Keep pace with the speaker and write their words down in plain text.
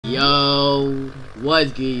Yo,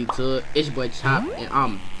 what's good, YouTube? It's your boy Chop, and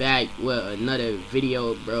I'm back with another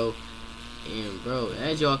video, bro. And bro,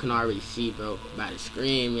 as y'all can already see, bro, by the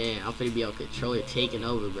screen, man, I'm finna be on controller taking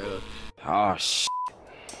over, bro. Oh shit,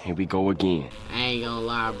 here we go again. I ain't gonna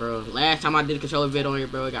lie, bro. Last time I did a controller video on here,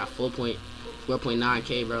 bro, I got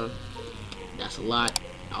 4.9K, bro. That's a lot.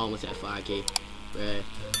 I almost at 5K, bro.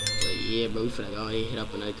 But yeah, bro, we finna go ahead and hit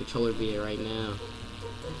up another controller video right now.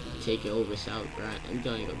 Taking over South, bro. I'm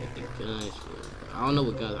gonna go get the guns, bro. I don't know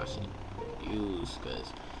what guns I should use,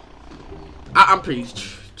 cause I'm pretty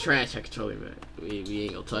trash at controller, man. We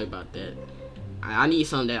ain't gonna talk about that. I need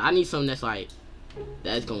something that's like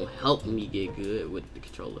that's gonna help me get good with the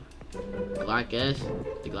controller. The Glock S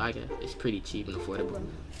is pretty cheap and affordable.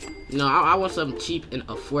 No, I want something cheap and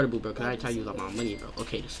affordable, bro. Cause I ain't trying to use all my money, bro.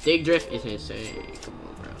 Okay, the stick drift is insane. Come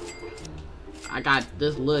on, bro. I got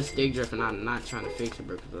this little stick drift and I'm not trying to fix it,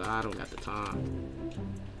 bro, because I don't got the time.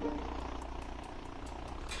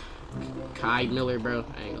 Kai Miller, bro.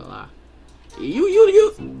 I ain't gonna lie. You.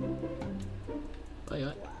 Wait,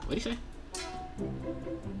 what? What'd he say?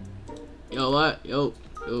 Yo, what? Yo.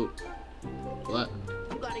 What?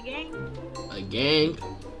 You got a gang? A gang?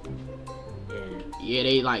 Yeah. Yeah,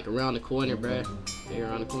 they like around the corner, bro. They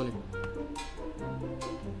around the corner.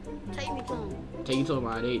 Take me to them. Take you to them,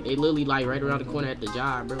 right? They literally like right around the corner at the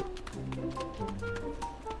job, bro.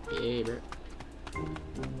 Yeah, bro.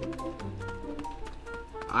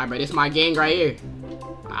 Alright, bro, this my gang right here.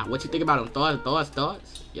 What you think about them?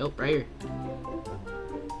 Thoughts? Yo, right here.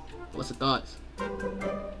 What's the thoughts? Are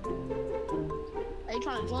you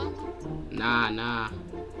trying to join? Nah.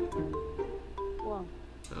 What?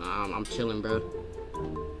 I'm chilling, bro.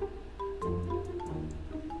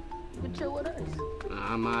 You can chill with us.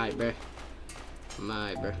 Nah, I'm alright, bro.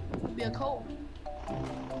 Be a cold.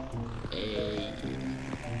 Hey.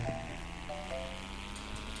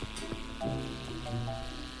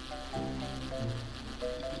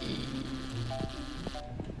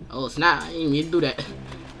 Oh snap! I didn't mean to do that.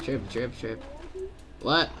 Trip.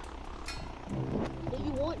 What? Do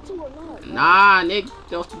you want to or not? Nah, Nick,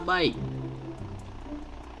 off the bike.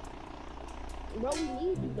 Bro, we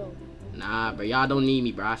need you though. Nah, bro, y'all don't need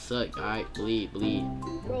me, bro. I suck. Alright, believe.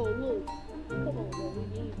 Bro, look. Come on, bro. We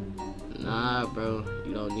need you. Nah, bro,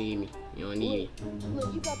 you don't need me. You don't need me.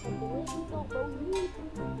 Look, you got the balloon, bro. We need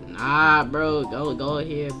you. Nah, bro, go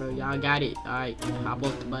ahead, bro. Y'all got it. Alright, hop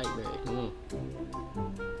off the bike, bro. Come on.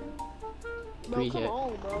 Bro, Appreciate come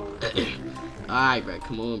on, bro. Alright, bro.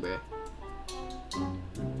 Come on, bro.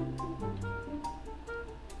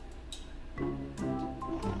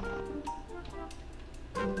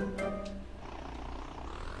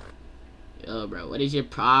 Yo, bro, what is your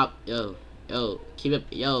prop? Yo, keep it.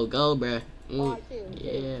 Yo, go, bro.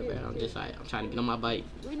 Yeah, bro. I'm trying to get on my bike.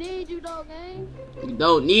 We need you, dog, gang. You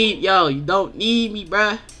don't need me,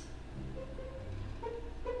 bro.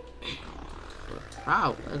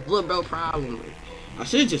 That's little bro problem. I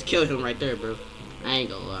should just kill him right there, bro. I ain't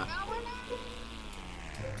gonna lie.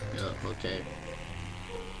 Yo, okay.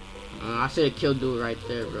 I should have killed dude right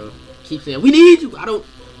there, bro. Keep saying we need you. You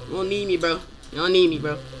don't need me, bro. You don't need me,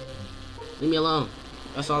 bro. Leave me alone.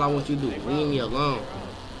 That's all I want you to do. Leave me alone.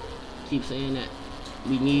 Keep saying that.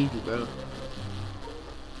 We need you, bro.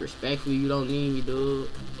 Respectfully, you don't need me, dude.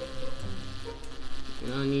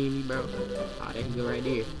 You don't need me, bro. Oh, they can go right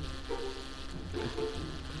there.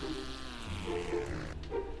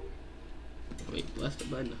 Wait, what's the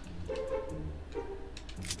button?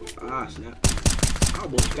 Ah, snap. I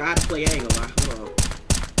almost gotta play, I ain't gonna lie. Hold on.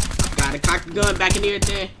 I gotta cock the gun back in there,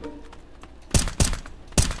 then.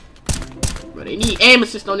 Bro, they need aim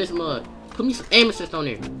assist on this mug. Put me some aim assist on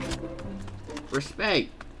there. Respect.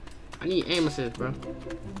 I need aim assist, bro.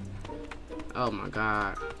 Oh my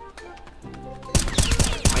god.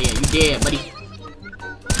 Oh yeah, you dead, buddy.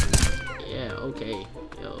 Yeah, okay.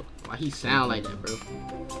 Yo, why he sound like that, bro?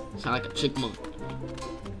 Sound like a chipmunk.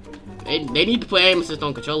 They need to put aim assist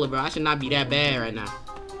on controller, bro. I should not be that bad right now.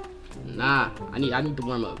 Nah, I need to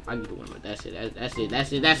warm up. That's it.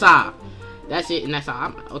 That's all. That's it, and that's all.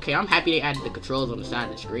 I'm happy they added the controls on the side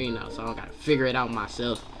of the screen now, so I don't gotta figure it out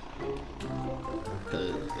myself.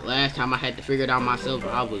 Cause the last time I had to figure it out myself,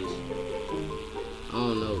 I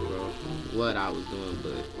don't know, bro, what I was doing,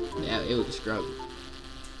 but it was a struggle.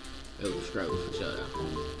 It was a struggle for sure.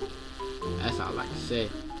 That's all I can say.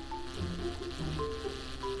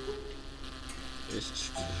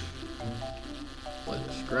 What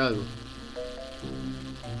a struggle.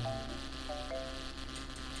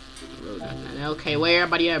 Bro, okay, where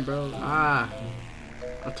everybody at, bro?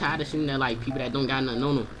 I'm tired of seeing that like people that don't got nothing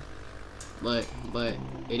on them. But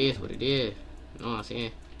it is what it is. You know what I'm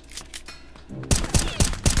saying?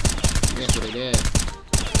 That's what it is.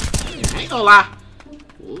 I ain't gonna lie.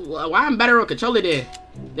 Why I'm better on controller than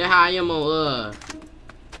how I am on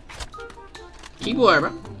keyboard,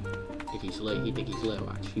 bro. Think he's slow. He think he's slow.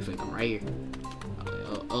 Watch. He finna come right here.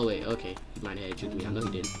 Oh wait, okay. He might have had to shoot me. I know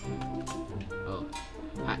he didn't. Oh.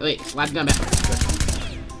 Wait, slide the gun back.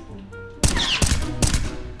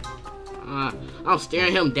 I'm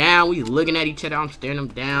staring him down. We looking at each other. I'm staring him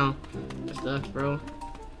down. That sucks, bro.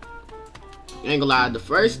 Ain't gonna lie. The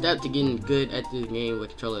first step to getting good at this game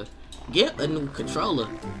with controller, get a new controller.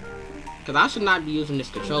 Cause I should not be using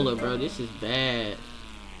this controller, bro. This is bad.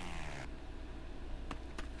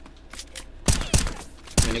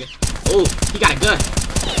 Nigga. Oh, he got a gun.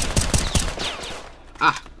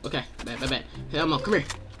 Ah, okay. Bad. Hell no, come here.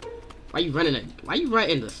 Why you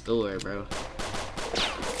running the store, bro?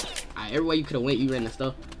 Alright, everywhere you could have went, you ran in the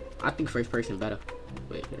store. I think first person better.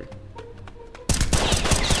 Wait, here.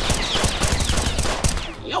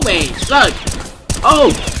 Yo aim suck.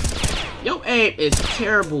 Oh, yo aim is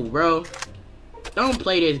terrible, bro. Don't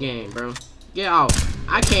play this game, bro. Get out.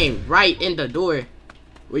 I came right in the door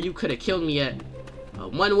where you could have killed me at. A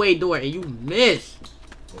one-way door and you missed.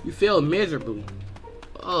 You failed miserably.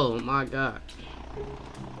 Oh my god.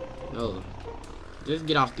 No. Just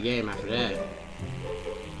get off the game after that.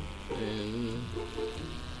 And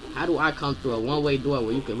how do I come through a one-way door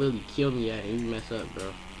where you could literally kill me at and you mess up,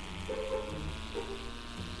 bro?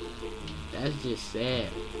 That's just sad.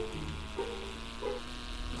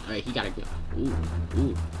 Alright, he gotta go.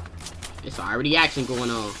 Ooh. It's already action going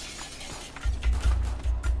on.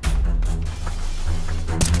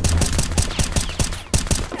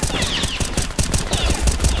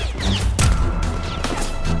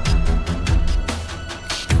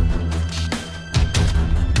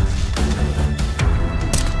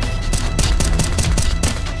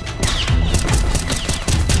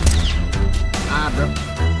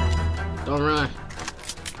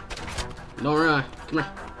 Don't run.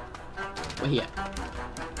 Come here.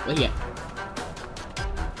 Where he at?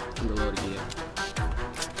 I'm reloading again.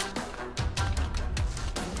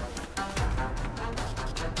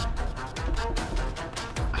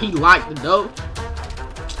 He locked the door.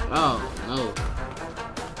 Oh no.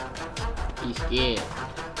 He's scared.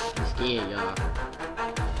 Y'all.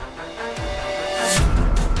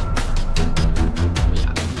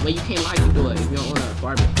 Well, you can't lock the door if you don't own an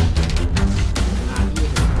apartment.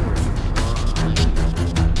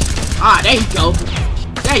 Ah, there you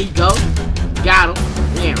go. Got him.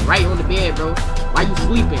 Man, right on the bed, bro. Why you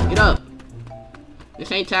sleeping? Get up.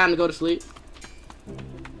 This ain't time to go to sleep.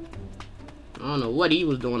 I don't know what he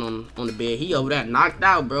was doing on the bed. He over there knocked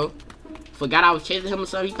out, bro. Forgot I was chasing him or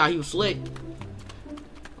something. He thought he was slick.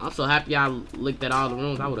 I'm so happy I looked at all the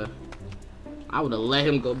rooms. I would have let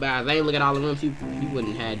him go by. If I ain't look at all the rooms, he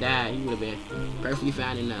wouldn't have died. He would have been perfectly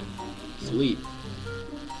fine in there. Sleep.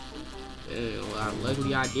 Yeah, well,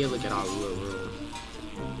 luckily I did look at all the little rooms.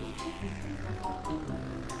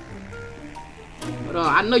 But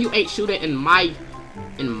I know you ain't shooting in my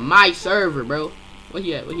server, bro. Where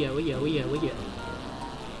you at? I know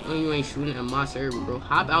you ain't shooting in my server, bro.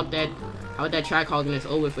 How about that track hogging this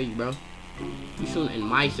over for you, bro? You shooting in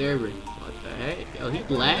my server. What the heck? Yo, he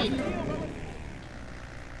lagged.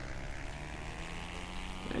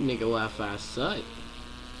 That nigga Wi-Fi suck.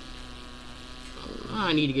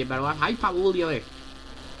 I need to get better Wi-Fi. How you pop Woolly over here?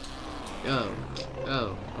 Oh,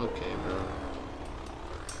 okay, bro.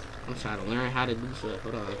 I'm trying to learn how to do stuff.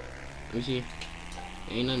 Hold on. Let me see.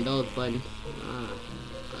 Ain't none of those buttons.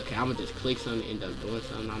 Okay, I'm gonna just click something and end up doing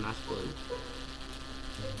something I'm not supposed to.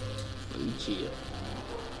 Let me chill.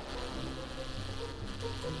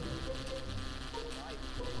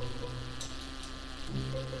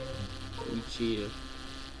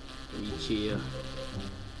 Let me chill.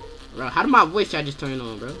 Bro, how did my voice chat just turn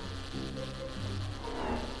on, bro?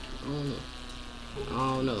 I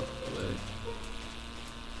don't know. But...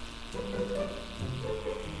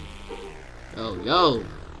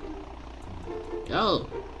 Yo.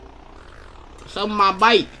 What's up with my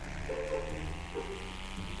bike?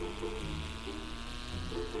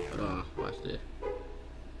 Hold on, watch this.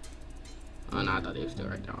 Oh no, I thought they were still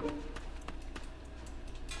right there.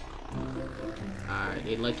 Alright,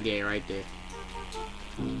 they lucky they ain't right there.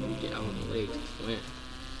 Get on the legs.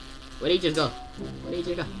 Where'd he just go? They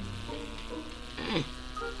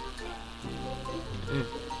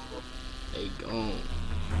gone.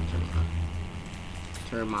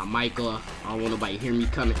 Turn my mic off. I don't want nobody to hear me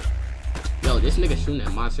coming. Yo, this nigga shooting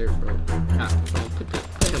at my server, bro.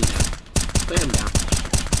 Put him down.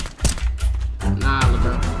 Nah,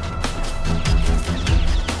 bro.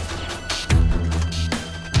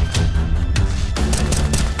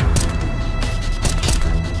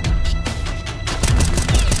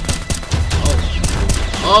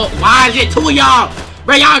 Oh, why is it two of y'all?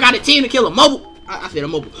 Bro, y'all got a team to kill a mobile. I said a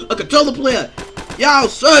mobile. A controller player. Y'all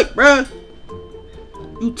suck, bro.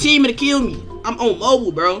 You teaming to kill me. I'm on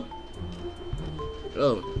mobile, bro.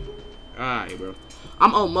 Oh. Alright, bro.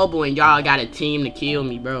 I'm on mobile and y'all got a team to kill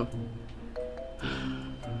me, bro.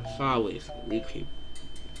 It's always weak people.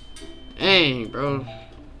 Dang, bro.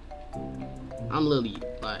 I'm literally,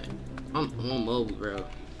 like, I'm on mobile, bro.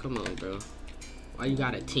 Come on, bro. Why you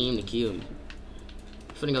got a team to kill me?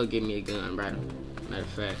 Finna go get me a gun, bro. Matter of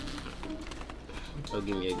fact. Go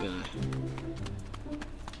get me a gun.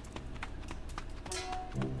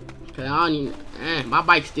 Cause I don't even, my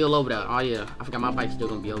bike's still over there. Oh yeah, I forgot my bike's still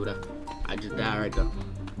gonna be over there. I just died right there.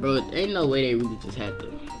 Bro, ain't no way they really just had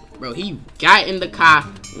to. Bro, he got in the car,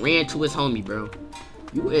 ran to his homie, bro.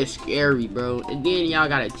 You is scary, bro. And then y'all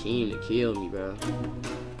got a team to kill me, bro.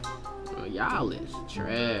 Bro, y'all is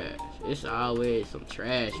trash. It's always some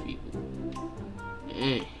trash people.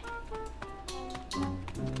 Dang.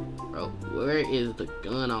 Bro, where is the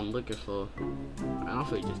gun I'm looking for? I don't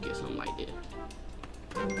feel just get something like this.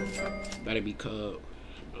 Better be cold.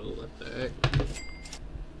 Oh, what the heck?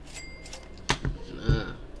 Nah.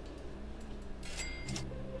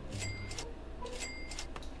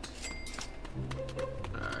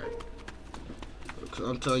 Alright. Cause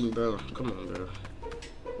I'm telling you, bro. Come on, bro.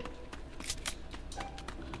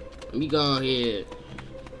 Let me go ahead.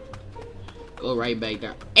 Go right back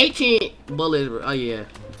down. 18 bullets. Oh yeah.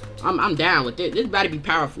 I'm down with this. This better be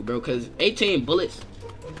powerful, bro. Cause 18 bullets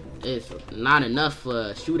is not enough for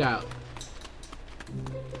a shootout.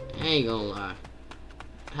 I ain't gonna lie.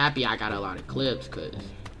 Happy I got a lot of clips, cause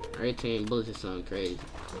 18 bullets is something crazy.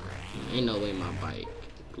 Ain't no way my bike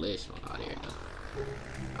glitched on out here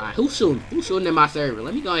though. Alright, who's shooting? Who's shooting in my server?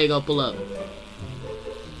 Let me go ahead and go pull up.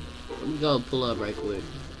 Let me go pull up right quick.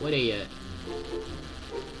 Where they at?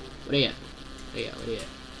 Where they at? Where they at?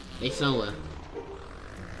 They somewhere.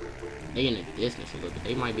 They in the distance a little bit.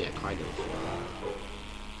 They might be at car dealership.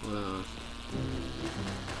 Hold on.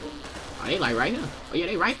 Oh, they like right here. Oh yeah,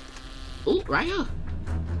 they right. Ooh, right here.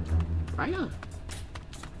 Right here.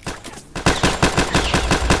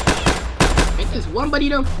 Ain't this one buddy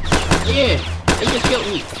though? Yeah, they just killed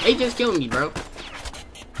me. They just killed me, bro.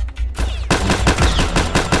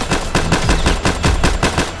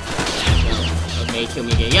 Okay, kill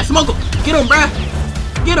me again. Yeah, smoke him. Get him, bruh.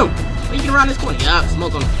 Get him. How you get around this corner? Yeah,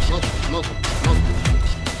 smoke him. Smoke him. Smoke him. Smoke him.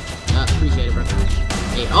 Yeah, appreciate it, bro.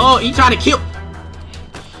 Hey, oh, he trying to kill.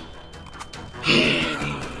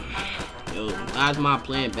 Yo, why's my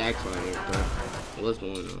plan backfiring, bro? What's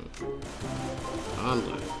going on? I'm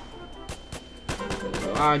like,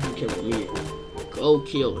 why'd you kill me? Go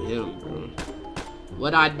kill him, bro.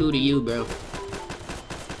 What'd I do to you, bro?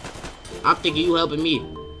 I'm thinking you helping me.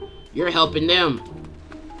 You're helping them.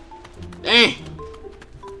 Dang.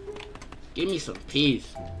 Give me some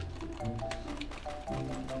peace.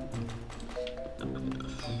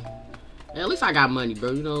 At least I got money,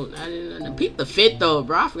 bro. You know, I peep the fit though,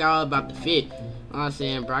 bro. I forgot all about the fit. You know what I'm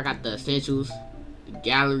saying, bro? I got the essentials, the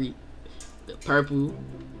gallery, the purple,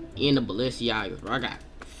 and the Balenciagas, bro. I got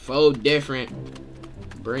 4 different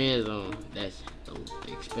brands on. That's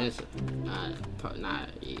expensive. Yeah,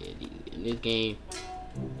 in this game,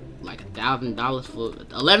 like $1,000 for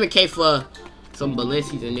 11K for some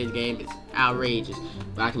Balenciagas in this game is outrageous.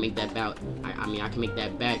 But I can make that back. I mean, I can make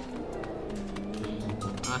that back.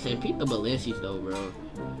 I said, peep the Balenciagas though, bro.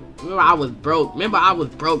 Remember I was broke. Remember I was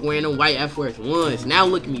broke wearing them white Air Force Ones. Now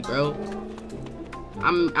look at me, bro.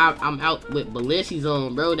 I'm out with Balenciagas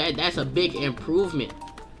on, bro. That's a big improvement.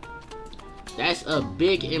 That's a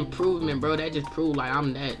big improvement, bro. That just proved like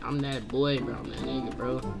I'm that boy, bro. I'm that nigga,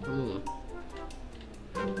 bro. Come on.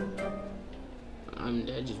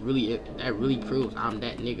 That really proves I'm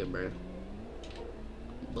that nigga, bro.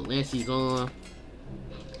 Balenciagas on.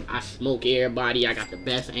 I smoke everybody. I got the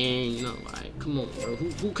best aim. You know, like, come on, bro.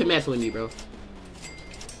 Who can mess with me, bro?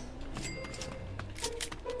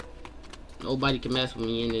 Nobody can mess with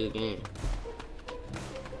me in this game.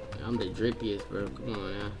 I'm the drippiest, bro. Come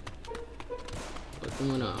on now. What's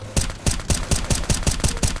going on?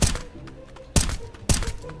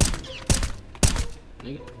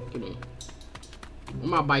 Nigga, come on. Where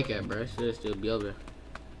my bike at, bro? It should still be over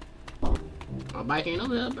there. My bike ain't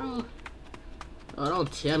over there, bro. Oh,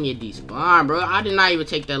 don't tell me it despawned, bro. I did not even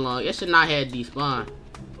take that long. It should not have despawned.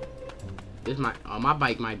 This might. Oh, my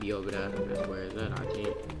bike might be over there. That's where it's at. I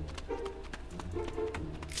can't.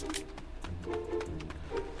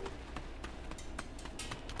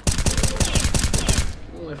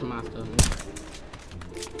 Get away from my stuff, man.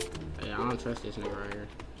 Yeah, I don't trust this nigga right here.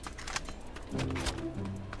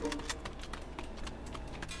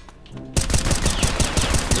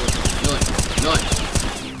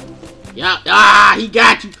 Yeah. Ah, he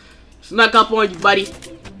got you. Snuck up on you, buddy.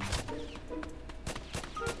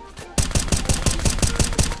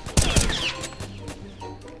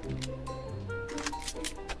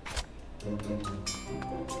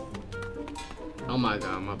 Oh my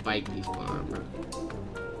god, my bike despawned, bro.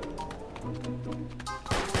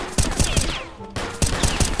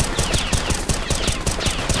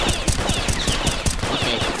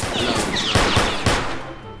 Okay, no.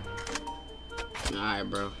 Alright,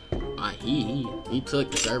 bro. He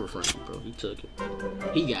took the server from me, bro. He took it.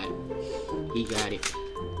 He got it. He got it.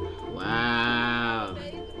 Wow.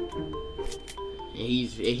 And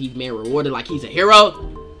he's being rewarded like he's a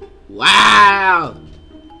hero. Wow.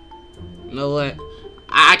 You know what?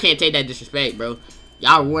 I can't take that disrespect, bro.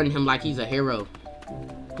 Y'all rewarding him like he's a hero.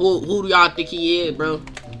 Who do y'all think he is, bro?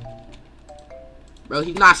 Bro,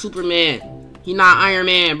 he's not Superman. He not Iron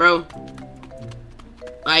Man, bro.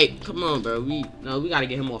 Like, come on, bro. We gotta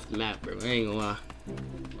get him off the map, bro. I ain't gonna lie.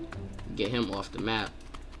 Get him off the map.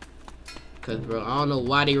 Cause, bro, I don't know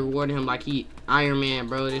why they rewarded him like he Iron Man,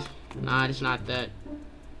 bro. Nah, it's not that.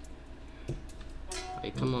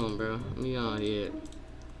 Like, come on, bro. Let me on here.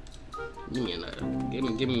 Give me another.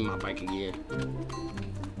 Give me my bike again.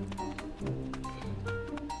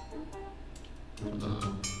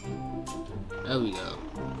 There we go.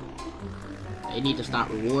 They need to stop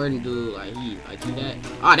rewarding dude like he that.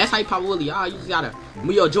 Oh, that's how you pop Willie. Oh, you just gotta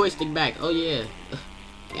move your joystick back. Oh yeah.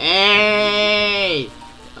 Hey.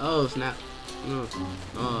 Oh snap.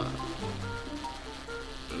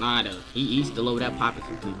 Nah though. He's still over that popping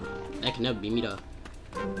some people. That can never be me though.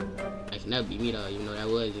 That can never be me though. Even though that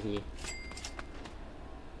was just me.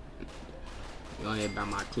 Go ahead buy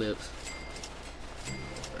my clips.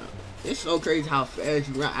 Bro, it's so crazy how fast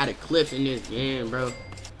you run out of clips in this game, bro.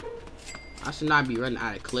 I should not be running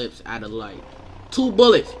out of clips out of like 2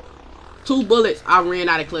 bullets. 2 bullets, I ran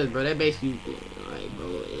out of clips, bro. That basically like,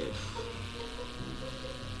 bro,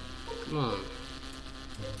 come on.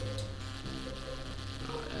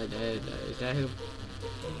 Oh, is that him?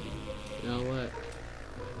 You know what?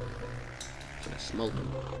 I'm gonna smoke him.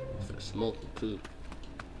 I'm gonna smoke him too.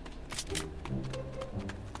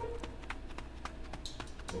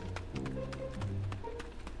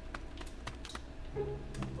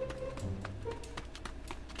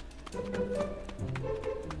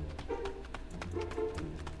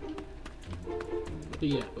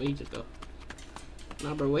 Yeah, where he just go?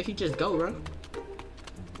 Nah, bro, where he just go, bro?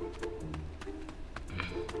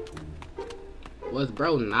 Was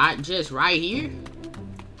bro not just right here?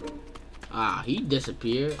 Ah, he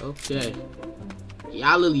disappeared. Okay.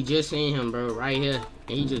 Y'all literally just seen him, bro, right here.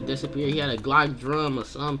 And he just disappeared. He had a Glock drum or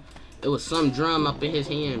some. It was some drum up in his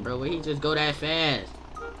hand, bro. Where he just go that fast?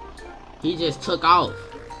 He just took off.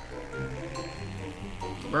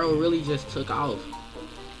 Bro really just took off.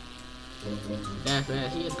 That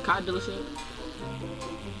fast. He at the car dealership?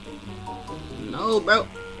 No, bro.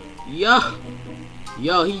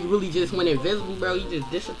 Yo, he really just went invisible, bro. He just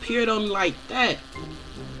disappeared on me like that.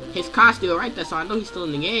 His car's still right there, so I know he's still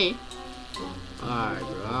in the game. Alright,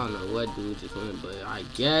 bro. I don't know what dude just went, but I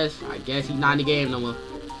guess he's not in the game no more.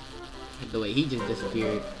 The way he just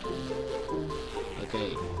disappeared.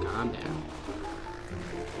 Okay, calm down.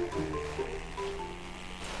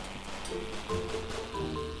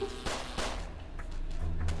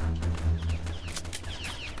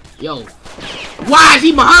 Yo, why is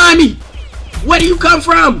he behind me? Where do you come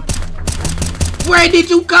from? Where did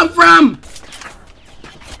you come from?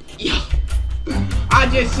 Yo, I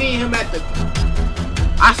just seen him at the.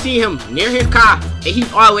 I see him near his car, and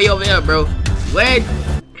he's all the way over there, bro. Where?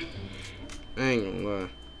 I ain't gonna lie.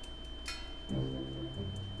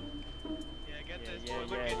 Yeah, get this boy.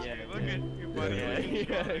 Look at you. Look at you, buddy.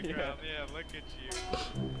 Yeah, look at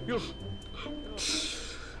you.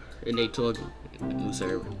 And they talking. New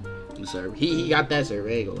server. New server. He got that server.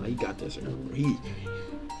 I ain't gonna lie. He got that server.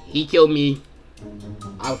 He killed me.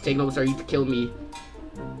 I was taking over server. He killed me.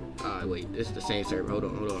 Wait. This is the same server. Hold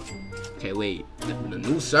on. Okay, wait. The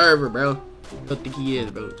new server, bro. I don't think he is,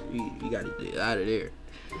 bro. He got to get out of there.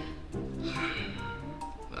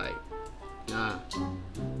 Like, nah.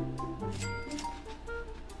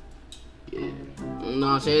 Yeah. You know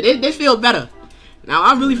what I'm saying? This feels better. Now,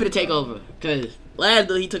 I'm really finna take over. Because last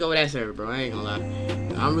dude, he took over that server, bro. I ain't gonna lie.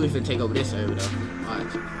 I'm really finna take over this server, though.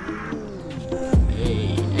 Watch.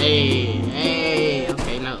 Hey.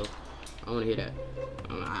 Okay, no. I wanna hear that.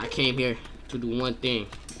 I came here to do one thing.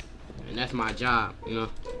 And that's my job, you know?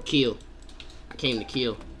 Kill. I came to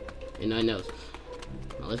kill. And nothing else.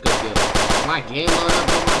 Now, let's go kill. My game load up,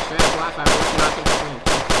 bro. My strap Wi-Fi.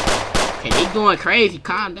 Okay, they going crazy.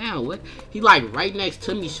 Calm down. What? He like right next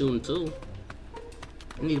to me shooting, too.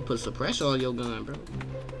 You need to put some pressure on your gun, bro.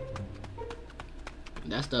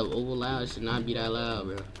 That stuff over loud should not be that loud,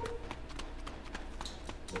 bro.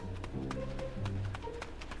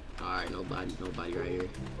 Alright, nobody right here.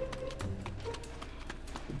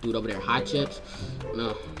 Dude over there, hot chips?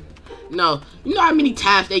 No. No. You know how many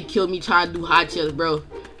times they killed me trying to do hot chips, bro?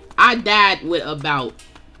 I died with about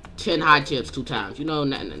 10 hot chips 2 times. You know,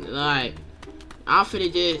 like, I'm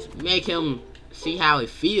finna just make him see how it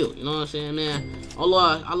feels. You know what I'm saying, man? I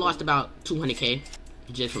lost about 200K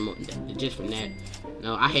just from that.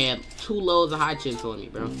 No, I had 2 loads of hot chips on me,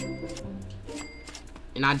 bro.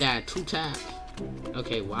 And I died 2 times.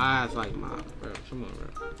 Okay, why is like my bro? Come on, bro.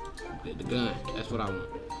 The gun. That's what I want.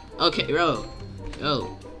 Okay, bro.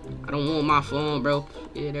 Yo, I don't want my phone, bro.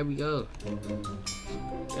 Yeah, there we go.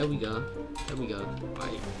 There we go. There we go.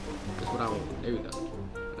 Like, that's what I want. There we go.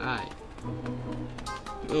 Alright.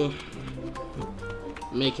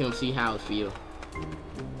 Make him see how it feel.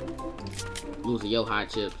 Losing your hot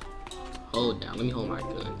chips. Hold down. Let me hold my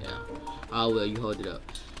gun down. Oh well, you hold it up.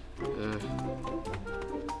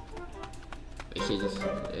 It should just.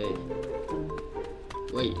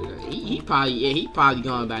 Wait, he probably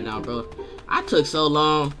gone by now, bro. I took so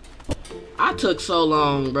long,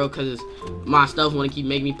 bro, cause my stuff wanna keep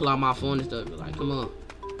making me pull out my phone and stuff. But like, come on.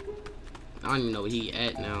 I don't even know where he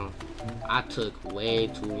at now. I took way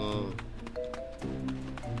too long.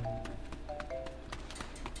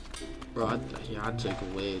 Bro, I took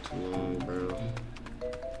way too long, bro.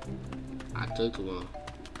 I took too long.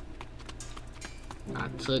 I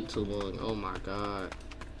took too long. Oh my god.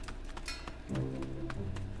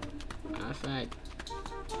 Matter of fact.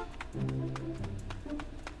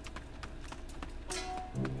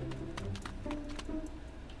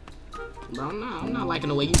 Bro, I'm not liking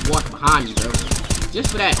the way you walk behind me, bro.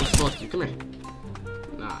 Just for that, it's supposed to. Come here.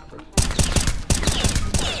 Nah, bro.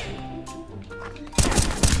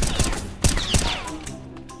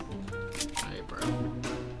 Alright, bro.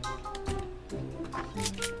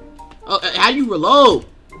 Oh, how do you reload?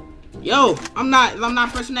 Yo, I'm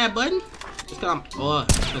not pressing that button. Just cause I'm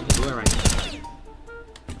shut the door right now.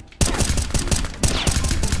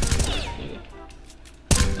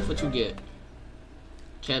 That's what you get.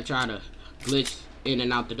 Kept trying to glitch in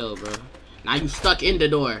and out the door, bro. Now you stuck in the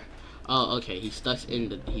door. Oh, okay. He's stuck in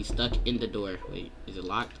the door. Wait, is it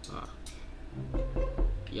locked? Oh.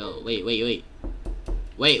 Yo, wait.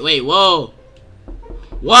 Wait, whoa.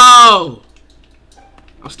 Whoa!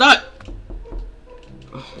 I'm stuck.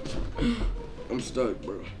 I'm stuck,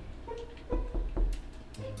 bro.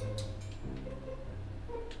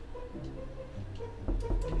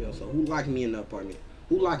 Yo, so who locked me in the apartment?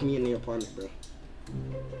 Who locked me in the apartment, bro?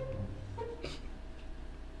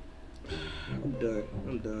 I'm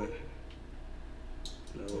done.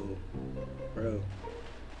 No, bro.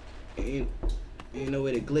 Ain't no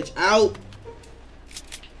way to glitch out.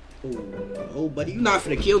 Oh, buddy, you not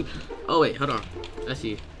finna kill me. Oh wait, hold on. Let's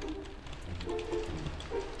see.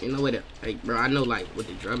 Ain't no way to, like, bro. I know, like, with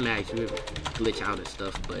the drum mags, you glitch out and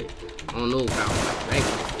stuff, but I don't know about like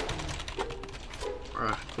regular.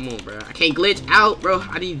 Bro, come on, bro. I can't glitch out, bro.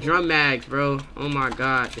 I need drum mags, bro. Oh my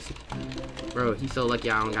god. Bro, he's so lucky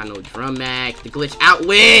I don't got no drum mags to glitch out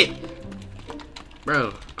with.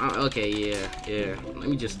 Bro, okay, yeah. Let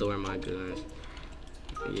me just store my guns.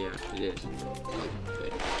 Yeah, it is.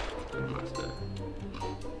 Okay. My stuff.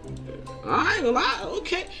 Alright, well,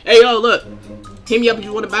 okay. Hey, yo, look. Hit me up if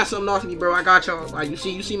you want to buy something off me, bro. I got y'all. Like, you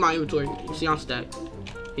see my inventory. You see I'm stacked.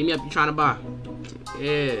 Hit me up if you trying to buy.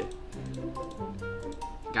 Yeah.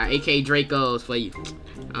 Got AK Dracos for you. You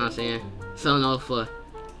know what I'm saying? Selling off for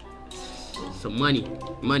some money.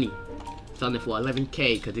 Selling it for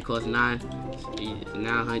 11K because it costs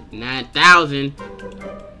 9,000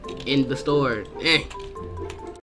 in the store.